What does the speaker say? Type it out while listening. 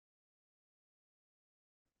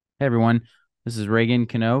Hey everyone, this is Reagan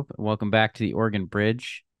Canope. Welcome back to the Oregon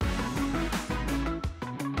Bridge.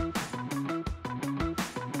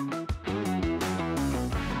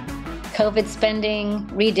 COVID spending,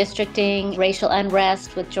 redistricting, racial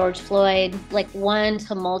unrest with George Floyd, like one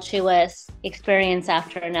tumultuous experience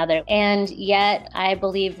after another. And yet, I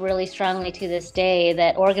believe really strongly to this day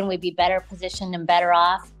that Oregon would be better positioned and better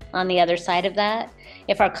off on the other side of that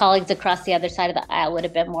if our colleagues across the other side of the aisle would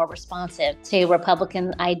have been more responsive to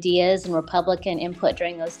Republican ideas and Republican input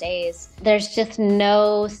during those days. There's just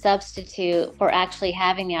no substitute for actually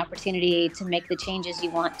having the opportunity to make the changes you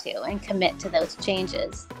want to and commit to those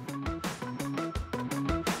changes.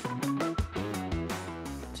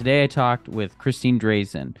 Today I talked with Christine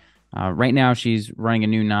Drazan. Right now she's running a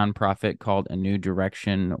new nonprofit called A New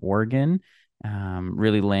Direction Oregon,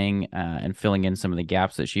 really laying and filling in some of the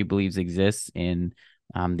gaps that she believes exists in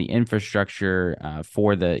the infrastructure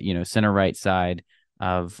for the center-right side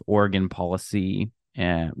of Oregon policy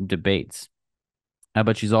debates.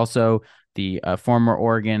 But she's also the former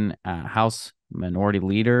Oregon House Minority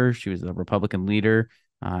Leader. She was a Republican leader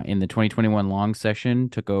in the 2021 long session,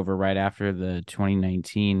 took over right after the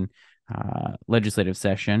 2019 legislative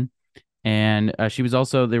session. And she was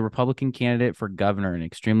also the Republican candidate for governor, an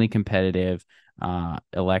extremely competitive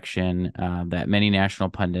election that many national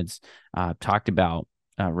pundits talked about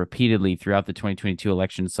repeatedly throughout the 2022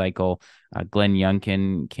 election cycle. Glenn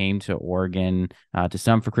Youngkin came to Oregon to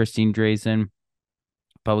stump for Christine Drazan.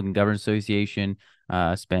 Republican Governors Association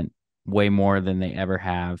spent way more than they ever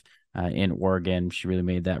have in Oregon. She really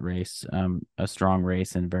made that race a strong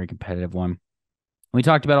race and a very competitive one. We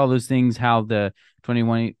talked about all those things, how the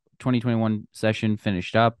 2021 session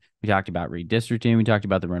finished up. We talked about redistricting. We talked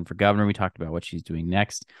about the run for governor. We talked about what she's doing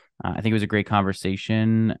next. I think it was a great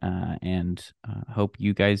conversation and hope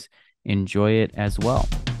you guys enjoy it as well.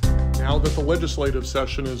 Now that the legislative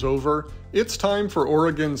session is over, it's time for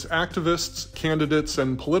Oregon's activists, candidates,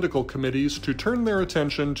 and political committees to turn their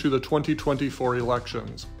attention to the 2024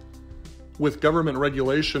 elections. With government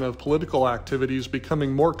regulation of political activities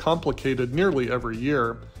becoming more complicated nearly every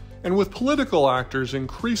year, and with political actors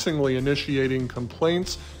increasingly initiating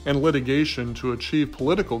complaints and litigation to achieve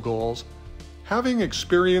political goals, having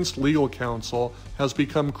experienced legal counsel has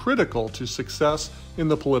become critical to success in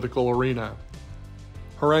the political arena.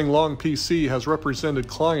 Harang Long PC has represented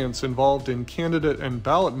clients involved in candidate and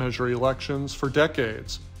ballot measure elections for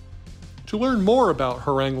decades. To learn more about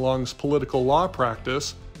Harang Long's political law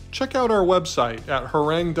practice, check out our website at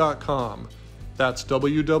harang.com. That's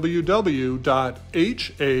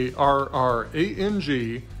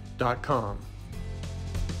www.harrang.com.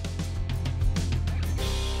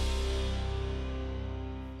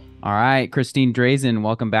 All right, Christine Drazan,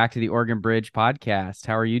 welcome back to the Oregon Bridge podcast.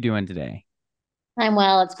 How are you doing today? I'm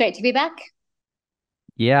well. It's great to be back.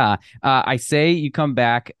 Yeah, I say you come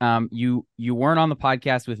back. You weren't on the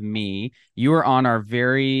podcast with me. You were on our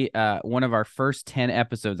very one of our first 10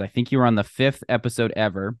 episodes. I think you were on the 5th episode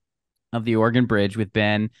ever of the Oregon Bridge with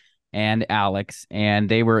Ben and Alex, and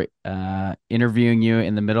they were interviewing you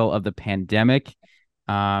in the middle of the pandemic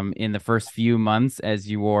in the first few months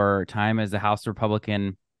as your time as the House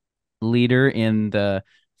Republican leader in the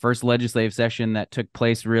first legislative session that took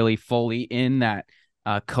place really fully in that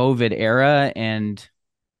COVID era. And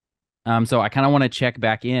so I kind of want to check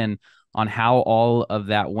back in on how all of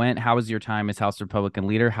that went. How was your time as House Republican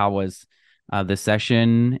leader? How was the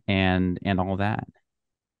session and all that?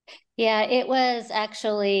 Yeah, it was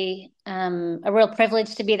actually a real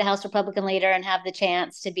privilege to be the House Republican leader and have the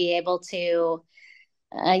chance to be able to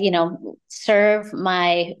serve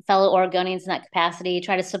my fellow Oregonians in that capacity,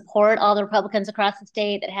 try to support all the Republicans across the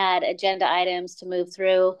state that had agenda items to move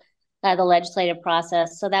through the legislative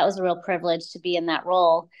process. So that was a real privilege to be in that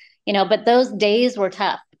role, but those days were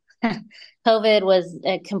tough. COVID was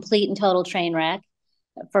a complete and total train wreck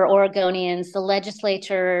for Oregonians. The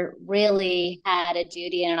legislature really had a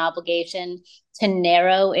duty and an obligation to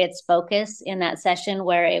narrow its focus in that session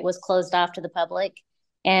where it was closed off to the public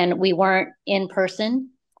and we weren't in person,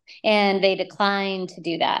 and they declined to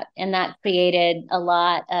do that. And that created a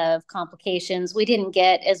lot of complications. We didn't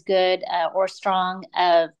get as good or strong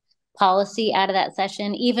of policy out of that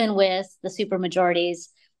session, even with the supermajorities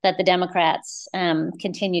that the Democrats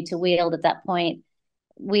continued to wield at that point.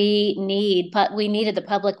 We needed the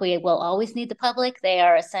public. We will always need the public. They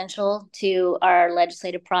are essential to our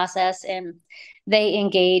legislative process, and they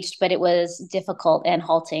engaged, but it was difficult and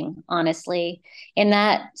halting, honestly. In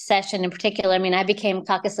that session in particular, I became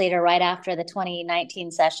caucus leader right after the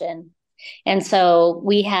 2019 session. And so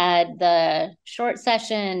we had the short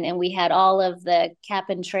session and we had all of the cap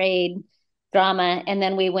and trade drama. And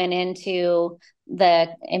then we went immediately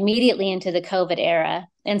into the COVID era.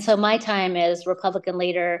 And so my time as Republican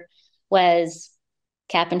leader was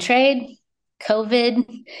cap and trade,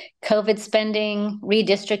 COVID spending,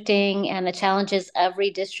 redistricting, and the challenges of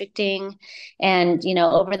redistricting. And,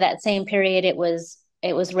 over that same period, it was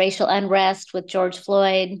racial unrest with George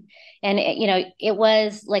Floyd. And, it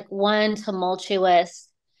was like one tumultuous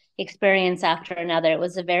experience after another. It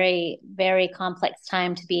was a very, very complex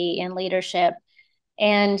time to be in leadership.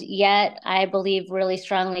 And yet I believe really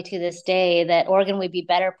strongly to this day that Oregon would be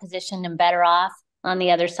better positioned and better off on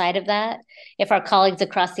the other side of that if our colleagues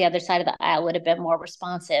across the other side of the aisle would have been more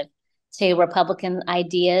responsive to Republican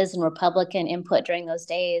ideas and Republican input during those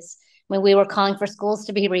days. I mean, we were calling for schools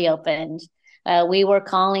to be reopened. We were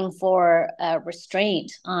calling for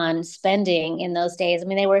restraint on spending in those days. I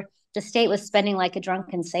mean, the state was spending like a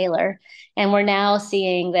drunken sailor. And we're now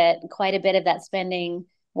seeing that quite a bit of that spending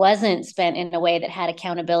wasn't spent in a way that had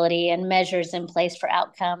accountability and measures in place for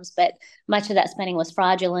outcomes, but much of that spending was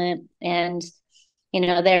fraudulent. And,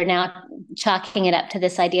 they're now chalking it up to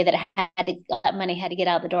this idea that money had to get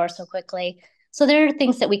out the door so quickly. So there are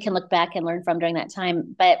things that we can look back and learn from during that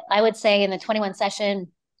time. But I would say in the 21 session,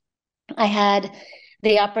 I had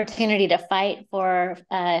the opportunity to fight for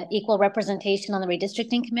equal representation on the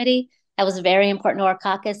redistricting committee. That was very important to our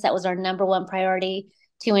caucus. That was our number one priority,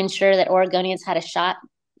 to ensure that Oregonians had a shot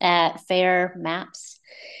at fair maps.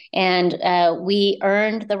 And we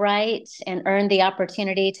earned the right and earned the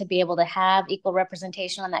opportunity to be able to have equal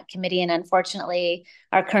representation on that committee. And unfortunately,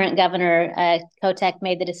 our current governor, Kotek,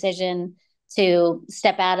 made the decision to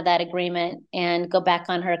step out of that agreement and go back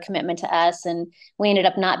on her commitment to us. And we ended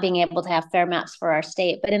up not being able to have fair maps for our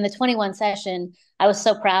state. But in the 21 session, I was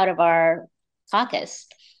so proud of our caucus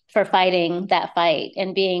for fighting that fight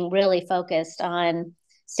and being really focused on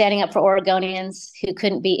standing up for Oregonians who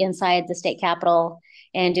couldn't be inside the state capitol,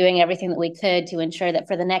 and doing everything that we could to ensure that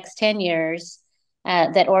for the next 10 years,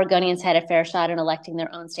 that Oregonians had a fair shot in electing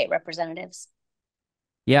their own state representatives.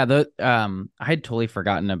 Yeah, I had totally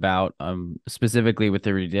forgotten about specifically with the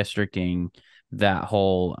redistricting, that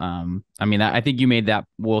whole I mean, I think you made that.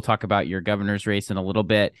 We'll talk about your governor's race in a little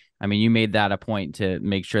bit. I mean, you made that a point to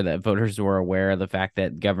make sure that voters were aware of the fact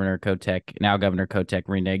that Governor Kotek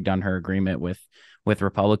reneged on her agreement with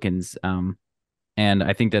Republicans. And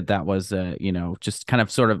I think that was just kind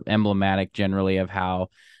of sort of emblematic generally of how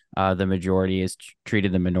the majority has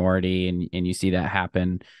treated the minority, and you see that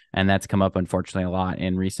happen, and that's come up unfortunately a lot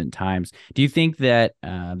in recent times. Do you think that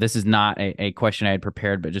this is not a question I had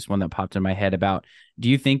prepared, but just one that popped in my head about, do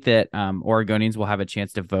you think that Oregonians will have a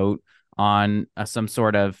chance to vote on some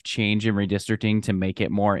sort of change in redistricting to make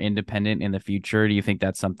it more independent in the future? Do you think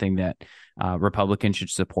that's something that Republicans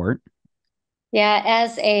should support? Yeah,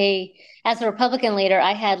 as a Republican leader,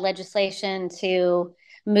 I had legislation to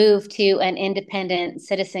move to an independent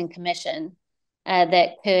citizen commission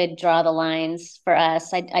that could draw the lines for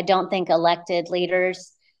us. I don't think elected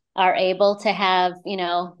leaders are able to have,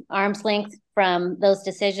 arm's length from those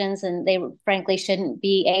decisions, and they frankly shouldn't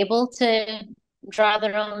be able to draw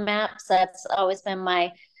their own maps. That's always been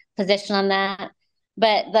my position on that.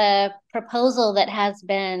 But the proposal that's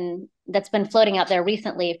been floating out there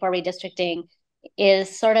recently for redistricting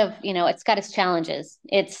is sort of, it's got its challenges.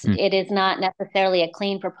 It is not necessarily a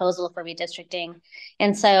clean proposal for redistricting.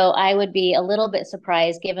 And so I would be a little bit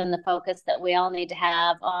surprised, given the focus that we all need to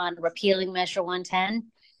have on repealing Measure 110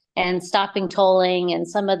 and stopping tolling and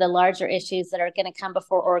some of the larger issues that are going to come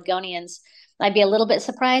before Oregonians. I'd be a little bit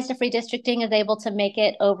surprised if redistricting is able to make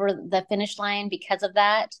it over the finish line because of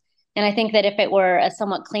that. And I think that if it were a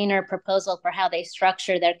somewhat cleaner proposal for how they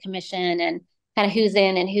structure their commission and kind of who's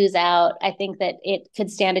in and who's out, I think that it could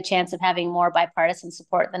stand a chance of having more bipartisan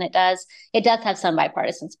support than it does. It does have some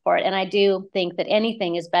bipartisan support. And I do think that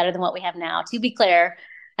anything is better than what we have now. To be clear,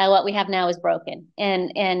 what we have now is broken.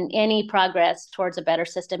 And any progress towards a better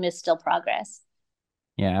system is still progress.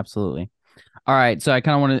 Yeah, absolutely. All right. So I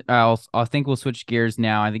kind of want to, I think we'll switch gears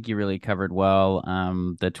now. I think you really covered well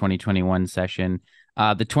the 2021 session.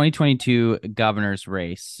 The 2022 governor's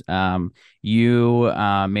race, you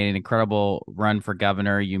made an incredible run for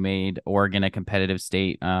governor. You made Oregon a competitive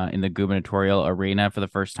state in the gubernatorial arena for the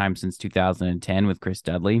first time since 2010 with Chris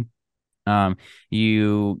Dudley.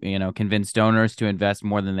 You convinced donors to invest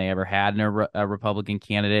more than they ever had in a Republican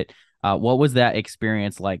candidate. What was that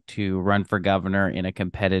experience like to run for governor in a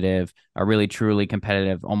really truly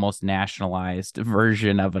competitive, almost nationalized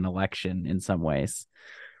version of an election in some ways?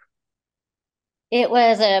 It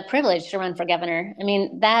was a privilege to run for governor. I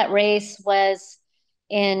mean, that race was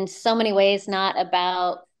in so many ways not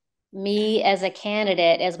about me as a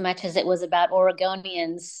candidate as much as it was about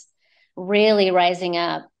Oregonians really rising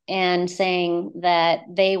up and saying that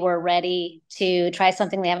they were ready to try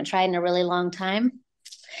something they haven't tried in a really long time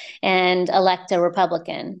and elect a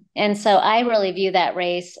Republican. And so I really view that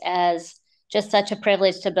race as just such a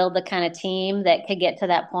privilege to build the kind of team that could get to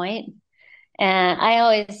that point. And I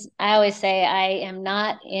always say I'm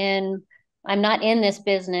not in this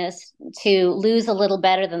business to lose a little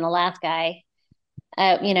better than the last guy.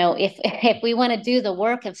 If we want to do the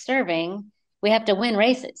work of serving, we have to win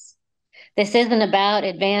races. This isn't about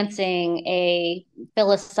advancing a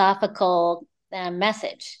philosophical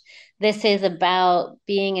message. This is about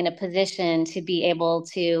being in a position to be able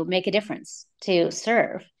to make a difference, to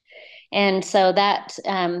serve. And so that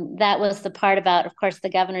was the part about, of course, the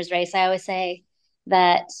governor's race. I always say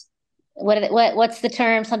that what's the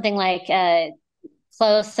term? Something like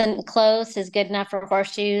close is good enough for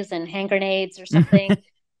horseshoes and hand grenades or something.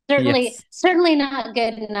 Yes. Certainly not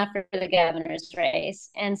good enough for the governor's race.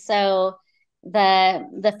 And so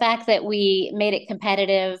the fact that we made it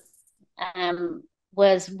competitive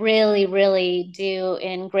was really due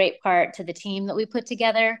in great part to the team that we put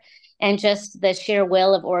together and just the sheer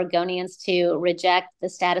will of Oregonians to reject the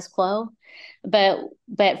status quo. But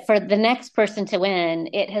for the next person to win,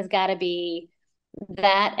 it has got to be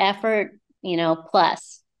that effort,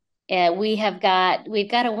 plus. We've got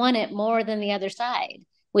to want it more than the other side.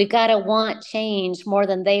 We've got to want change more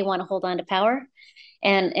than they want to hold on to power.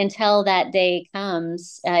 And until that day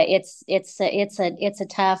comes, it's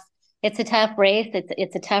a tough race.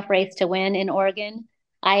 It's a tough race to win in Oregon.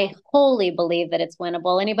 I wholly believe that it's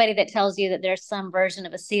winnable. Anybody that tells you that there's some version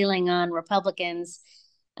of a ceiling on Republicans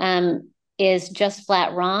is just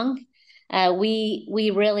flat wrong.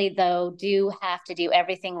 We really, though, do have to do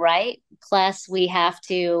everything right. Plus, we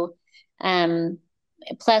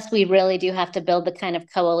really do have to build the kind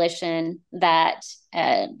of coalition that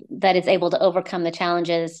is able to overcome the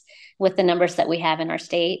challenges with the numbers that we have in our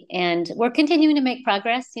state. And we're continuing to make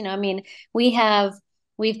progress.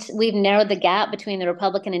 We've narrowed the gap between the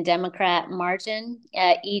Republican and Democrat margin.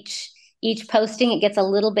 Each posting, it gets a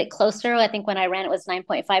little bit closer. I think when I ran it was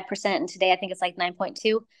 9.5%, and today I think it's like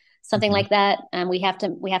 9.2, something like that. We have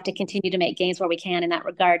to continue to make gains where we can in that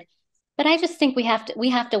regard. But I just think we have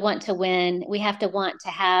to want to win. We have to want to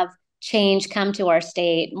have change come to our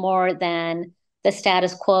state more than the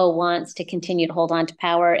status quo wants to continue to hold on to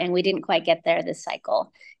power. And we didn't quite get there this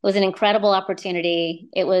cycle. It was an incredible opportunity.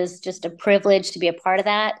 It was just a privilege to be a part of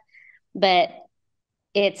that. But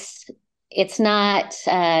it's not.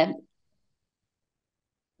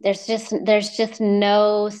 There's just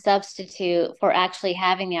no substitute for actually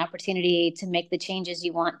having the opportunity to make the changes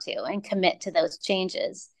you want to and commit to those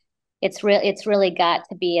changes. It's really got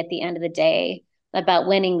to be at the end of the day about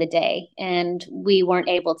winning the day, and we weren't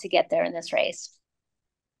able to get there in this race.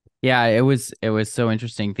 Yeah, it was so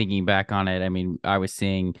interesting thinking back on it. I mean, I was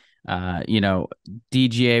seeing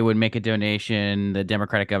DGA would make a donation, the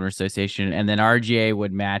Democratic Governors Association, and then RGA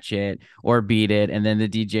would match it or beat it, and then the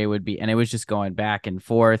DGA would be, and it was just going back and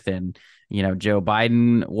forth. And Joe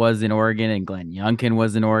Biden was in Oregon and Glenn Youngkin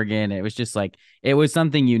was in Oregon. It was just like, it was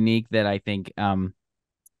something unique that I think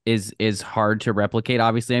is hard to replicate.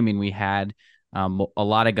 Obviously, I mean, we had a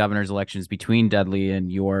lot of governor's elections between Dudley and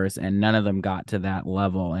yours, and none of them got to that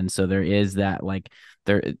level. And so there is that, like,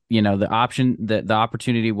 the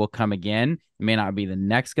opportunity will come again. It may not be the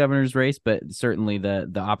next governor's race, but certainly the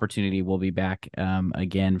opportunity will be back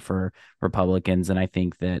again for Republicans. And I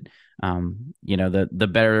think that the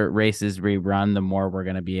better races we run, the more we're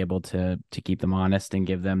going to be able to keep them honest and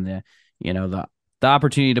give them the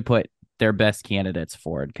opportunity to put their best candidates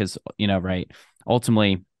forward. Because right,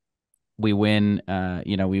 ultimately we win.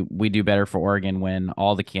 We do better for Oregon when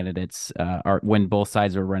all the candidates when both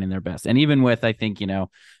sides are running their best. And even with, I think, a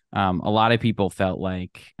lot of people felt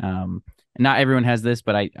like, not everyone has this,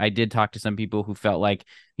 but I did talk to some people who felt like,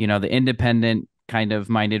 the independent kind of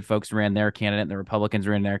minded folks ran their candidate, and the Republicans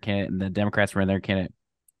ran their candidate, and the Democrats ran their candidate,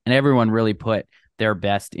 and everyone really put their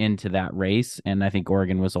best into that race. And I think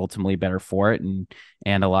Oregon was ultimately better for it.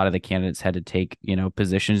 And a lot of the candidates had to take,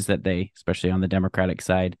 positions that they, especially on the Democratic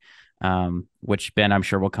side, which Ben, I'm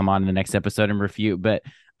sure will come on in the next episode and refute, but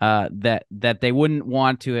that they wouldn't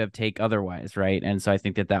want to have take otherwise. Right. And so I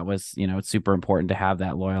think that was, it's super important to have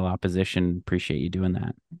that loyal opposition. Appreciate you doing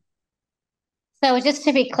that. So just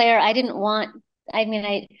to be clear,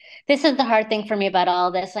 this is the hard thing for me about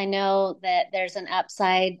all this. I know that there's an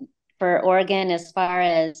upside for Oregon as far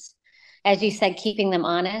as you said, keeping them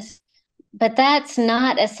honest, but that's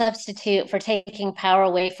not a substitute for taking power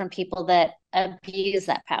away from people that abuse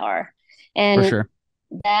that power. And for sure,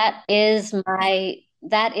 that is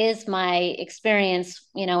my experience,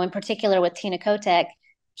 in particular with Tina Kotek.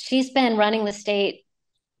 she's been running the state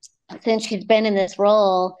since she's been in this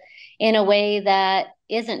role in a way that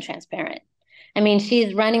isn't transparent. I mean,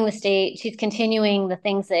 she's running the state, she's continuing the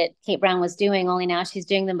things that Kate Brown was doing, only now she's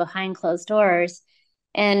doing them behind closed doors.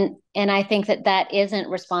 And I think that that isn't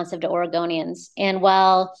responsive to Oregonians. And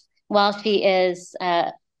while she is,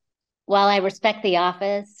 while I respect the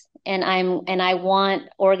office and I want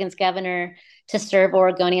Oregon's governor to serve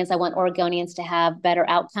Oregonians, I want Oregonians to have better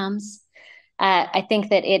outcomes. I think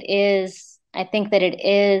that it is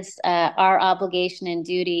our obligation and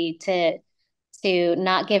duty to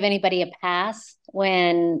not give anybody a pass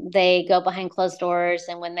when they go behind closed doors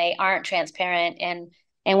and when they aren't transparent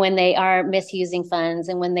and when they are misusing funds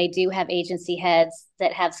and when they do have agency heads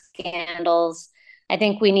that have scandals. I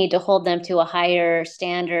think we need to hold them to a higher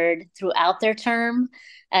standard throughout their term,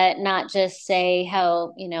 not just say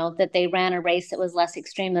how, that they ran a race that was less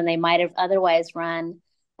extreme than they might have otherwise run.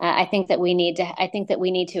 I think that we need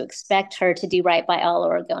to expect her to do right by all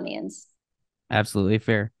Oregonians. Absolutely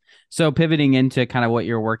fair. So pivoting into kind of what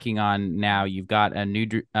you're working on now, you've got a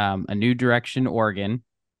new Direction Oregon,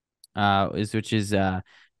 which is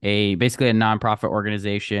basically a nonprofit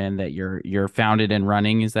organization that you're founded and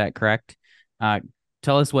running. Is that correct?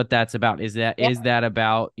 Tell us what that's about. Is that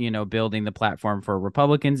about, building the platform for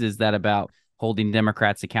Republicans? Is that about holding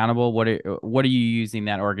Democrats accountable? What are you using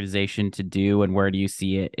that organization to do, and where do you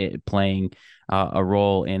see it playing a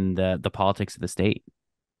role in the politics of the state?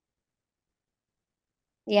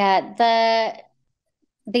 Yeah,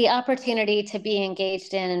 the opportunity to be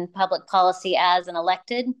engaged in public policy as an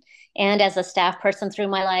elected and as a staff person through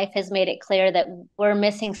my life has made it clear that we're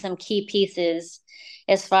missing some key pieces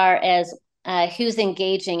as far as who's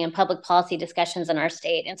engaging in public policy discussions in our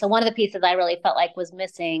state. And so one of the pieces I really felt like was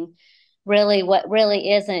missing, what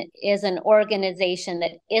really is an organization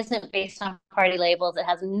that isn't based on party labels. It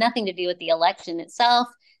has nothing to do with the election itself,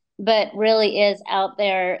 but really is out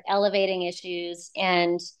there elevating issues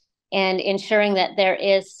and ensuring that there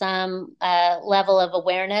is some level of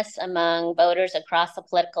awareness among voters across the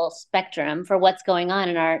political spectrum for what's going on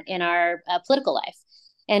in our political life.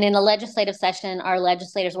 And in the legislative session, our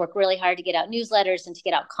legislators work really hard to get out newsletters and to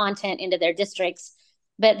get out content into their districts.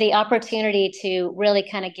 But the opportunity to really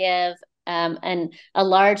kind of give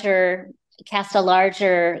cast a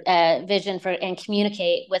larger vision for and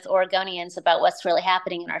communicate with Oregonians about what's really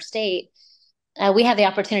happening in our state, we have the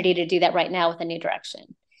opportunity to do that right now with A New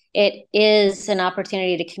Direction. It is an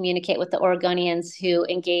opportunity to communicate with the Oregonians who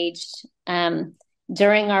engaged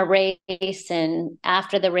during our race and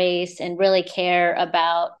after the race and really care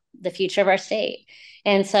about the future of our state.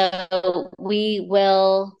 And so we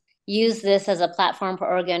will use this as a platform for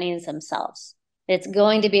Oregonians themselves. It's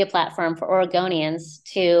going to be a platform for Oregonians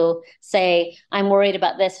to say, I'm worried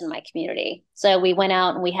about this in my community. So we went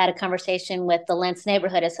out and we had a conversation with the Lents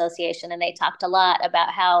Neighborhood Association, and they talked a lot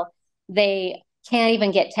about how they can't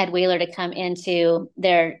even get Ted Wheeler to come into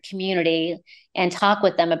their community and talk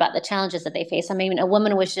with them about the challenges that they face. I mean, a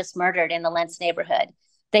woman was just murdered in the Lents neighborhood.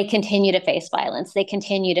 They continue to face violence. They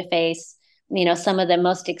continue to face, some of the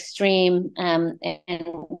most extreme and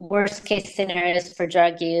worst case scenarios for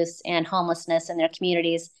drug use and homelessness in their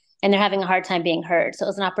communities. And they're having a hard time being heard. So it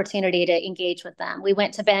was an opportunity to engage with them. We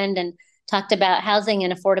went to Bend and talked about housing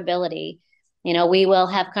and affordability. We will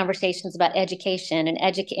have conversations about education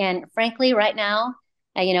and frankly, right now,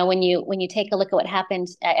 when you take a look at what happened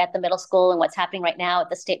at the middle school and what's happening right now at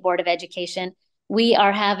the State Board of Education, we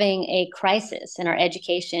are having a crisis in our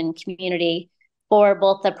education community for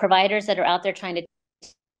both the providers that are out there trying to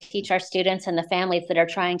teach our students and the families that are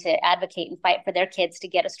trying to advocate and fight for their kids to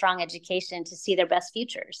get a strong education to see their best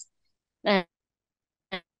futures. And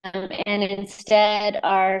instead,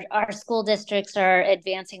 our school districts are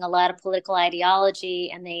advancing a lot of political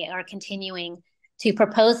ideology, and they are continuing to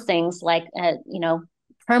propose things like,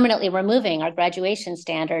 permanently removing our graduation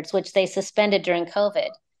standards, which they suspended during COVID.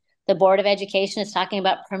 The Board of Education is talking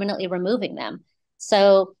about permanently removing them.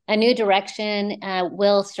 So A New Direction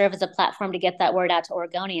will serve as a platform to get that word out to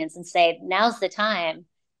Oregonians and say, now's the time.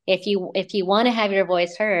 If you want to have your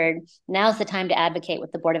voice heard, now's the time to advocate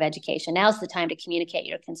with the Board of Education. Now's the time to communicate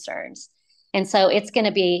your concerns. And so it is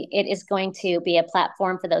going to be a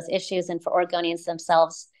platform for those issues and for Oregonians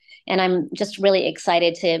themselves. And I'm just really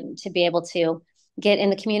excited to be able to get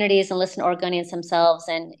in the communities and listen to Oregonians themselves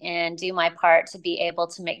and do my part to be able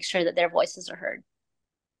to make sure that their voices are heard.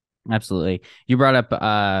 Absolutely. You brought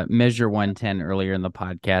up Measure 110 earlier in the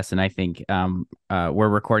podcast, and I think we're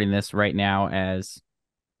recording this right now as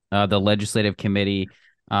the legislative committee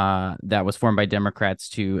that was formed by Democrats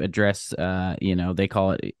to address, they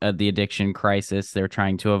call it the addiction crisis. They're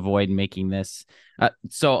trying to avoid making this.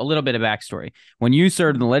 So a little bit of backstory. When you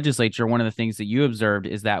served in the legislature, one of the things that you observed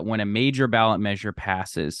is that when a major ballot measure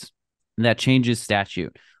passes that changes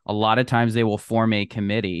statute, a lot of times they will form a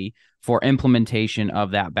committee for implementation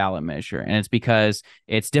of that ballot measure. And it's because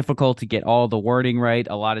it's difficult to get all the wording right.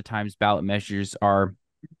 A lot of times ballot measures are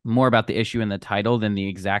more about the issue and the title than the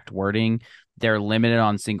exact wording. They're limited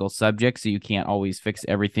on single subjects, so you can't always fix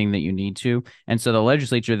everything that you need to. And so the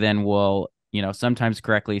legislature then will, sometimes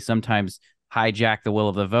correctly, sometimes hijack the will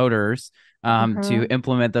of the voters to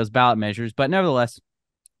implement those ballot measures. But nevertheless,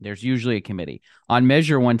 there's usually a committee. On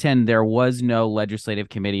Measure 110, there was no legislative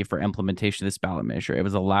committee for implementation of this ballot measure. It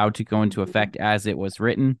was allowed to go into effect as it was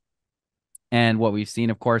written. And what we've seen,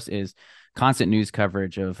 of course, is constant news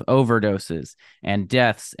coverage of overdoses and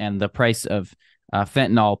deaths and the price of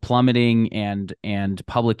fentanyl plummeting and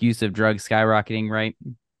public use of drugs skyrocketing, right?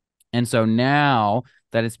 And so now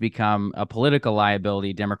that it's become a political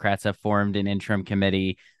liability, Democrats have formed an interim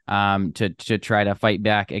committee to try to fight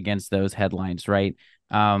back against those headlines, right?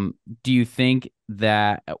 Do you think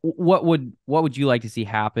that what would you like to see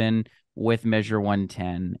happen with Measure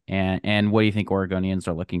 110, and what do you think Oregonians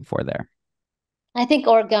are looking for there? I think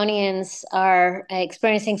Oregonians are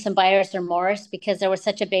experiencing some buyer's remorse because there was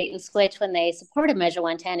such a bait and switch when they supported Measure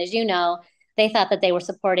 110. As you know, they thought that they were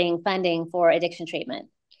supporting funding for addiction treatment.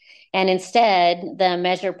 And instead, the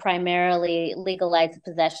measure primarily legalized the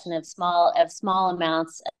possession of small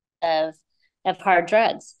amounts of hard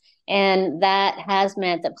drugs. And that has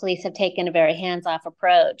meant that police have taken a very hands-off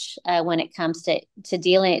approach when it comes to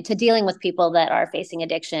dealing with people that are facing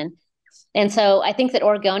addiction. And so I think that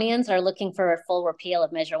Oregonians are looking for a full repeal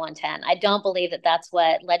of Measure 110. I don't believe that that's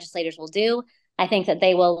what legislators will do. I think that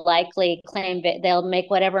they will likely claim they'll make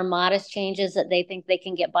whatever modest changes that they think they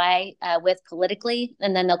can get by with politically,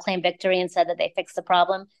 and then they'll claim victory and said that they fixed the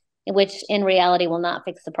problem, which in reality will not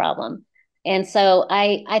fix the problem. And so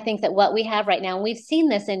I think that what we have right now, and we've seen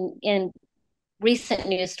this in recent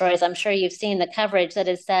news stories, I'm sure you've seen the coverage that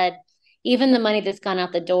has said, even the money that's gone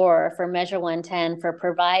out the door for Measure 110 for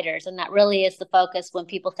providers, and that really is the focus when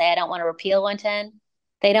people say, I don't want to repeal 110.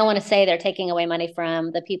 They don't want to say they're taking away money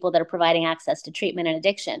from the people that are providing access to treatment and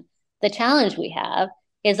addiction. The challenge we have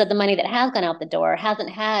is that the money that has gone out the door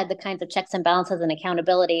hasn't had the kinds of checks and balances and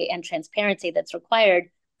accountability and transparency that's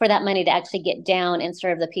required for that money to actually get down and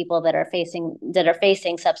serve the people that are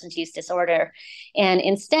facing substance use disorder. And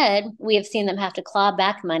instead, we have seen them have to claw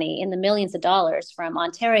back money in the millions of dollars from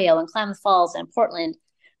Ontario and Klamath Falls and Portland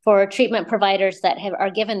for treatment providers that are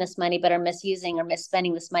given this money but are misusing or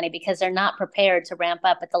misspending this money because they're not prepared to ramp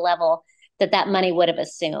up at the level that money would have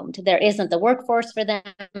assumed. There isn't the workforce for them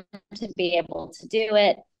to be able to do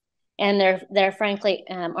it. And there frankly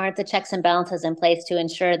aren't the checks and balances in place to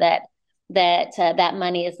ensure that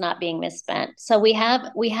money is not being misspent. So we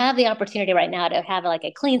have the opportunity right now to have like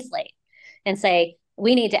a clean slate and say,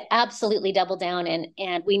 we need to absolutely double down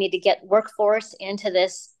and we need to get workforce into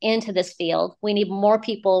this field. We need more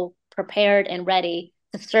people prepared and ready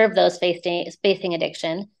to serve those facing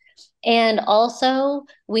addiction. And also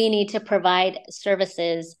we need to provide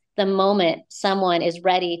services the moment someone is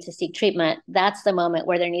ready to seek treatment. That's the moment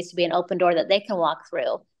where there needs to be an open door that they can walk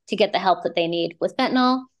through to get the help that they need. With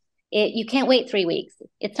fentanyl, you can't wait 3 weeks.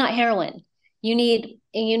 It's not heroin. You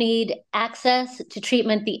need access to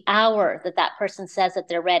treatment the hour that person says that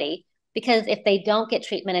they're ready, because if they don't get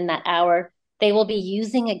treatment in that hour, they will be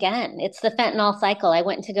using again. It's the fentanyl cycle. I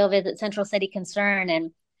went to go visit Central City Concern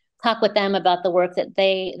and talk with them about the work that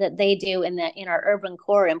they do in our urban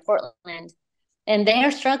core in Portland. And they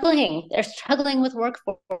are struggling. They're struggling with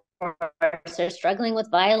workforce. They're struggling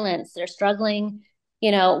with violence. They're struggling,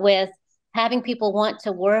 with having people want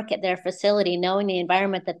to work at their facility, knowing the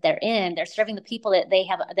environment that they're in. They're serving the people that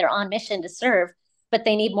they're on mission to serve, but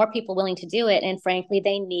they need more people willing to do it. And frankly,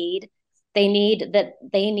 they need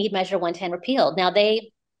Measure 110 repealed. Now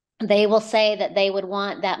they will say that they would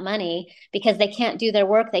want that money because they can't do their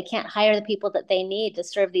work. They can't hire the people that they need to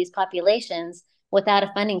serve these populations without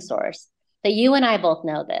a funding source. But you and I both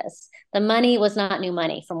know this. The money was not new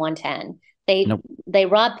money from 110. They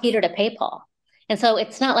robbed Peter to pay Paul. And so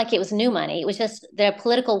it's not like it was new money. It was just their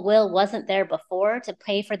political will wasn't there before to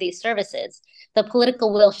pay for these services. The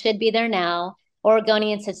political will should be there now.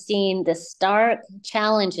 Oregonians have seen the stark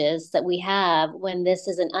challenges that we have when this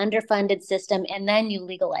is an underfunded system and then you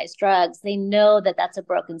legalize drugs. They know that that's a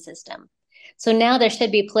broken system. So now there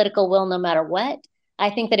should be political will no matter what. I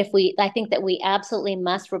think that we absolutely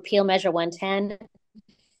must repeal Measure 110.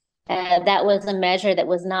 That was a measure that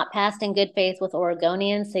was not passed in good faith with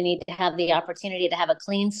Oregonians. They need to have the opportunity to have a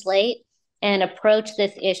clean slate and approach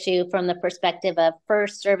this issue from the perspective of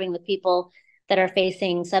first serving the people that are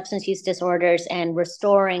facing substance use disorders and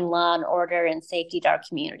restoring law and order and safety to our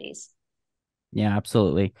communities. Yeah,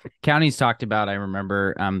 absolutely. Counties talked about, I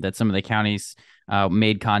remember that some of the counties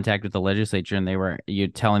made contact with the legislature, and you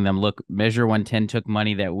telling them, look, Measure 110 took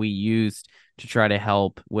money that we used to try to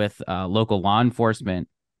help with local law enforcement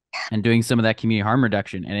and doing some of that community harm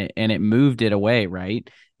reduction, and it moved it away, right?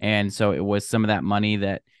 And so it was some of that money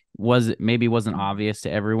that wasn't obvious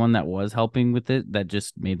to everyone that was helping with it, that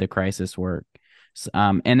just made the crisis work.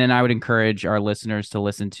 And then I would encourage our listeners to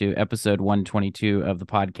listen to episode 122 of the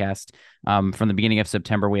podcast. From the beginning of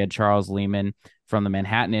September, we had Charles Lehman from the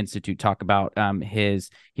Manhattan Institute talk about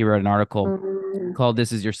he wrote an article called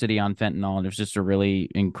 "This Is Your City on Fentanyl," and it was just a really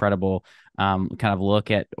incredible kind of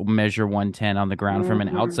look at Measure 110 on the ground from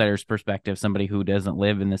an outsider's perspective, somebody who doesn't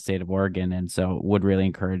live in the state of Oregon. And so would really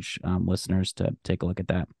encourage listeners to take a look at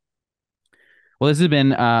that. Well, this has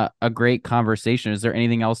been a great conversation. Is there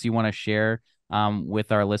anything else you want to share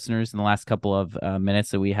with our listeners in the last couple of minutes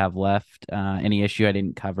that we have left? Any issue I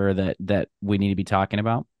didn't cover that we need to be talking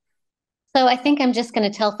about? So I think I'm just going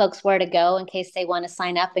to tell folks where to go in case they want to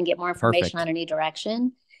sign up and get more information on a new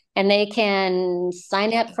direction. And they can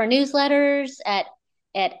sign up for newsletters at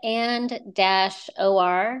and-or.org.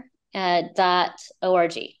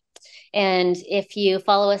 And if you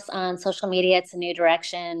follow us on social media, it's a New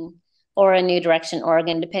Direction or a New Direction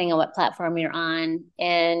Oregon, depending on what platform you're on.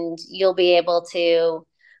 And you'll be able to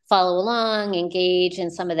follow along, engage in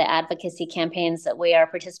some of the advocacy campaigns that we are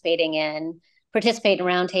participating in, participate in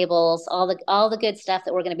roundtables, all the good stuff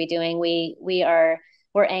that we're going to be doing.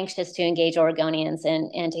 We're anxious to engage Oregonians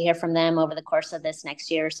and to hear from them over the course of this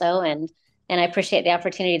next year or so. And I appreciate the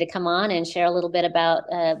opportunity to come on and share a little bit about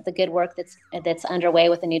the good work that's underway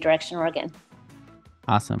with the New Direction Oregon.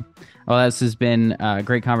 Awesome. Well, this has been a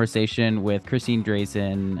great conversation with Christine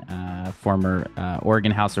Drazan, former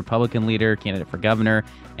Oregon House Republican leader, candidate for governor,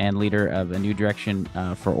 and leader of A New Direction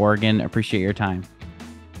for Oregon. Appreciate your time.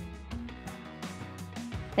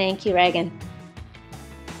 Thank you, Reagan.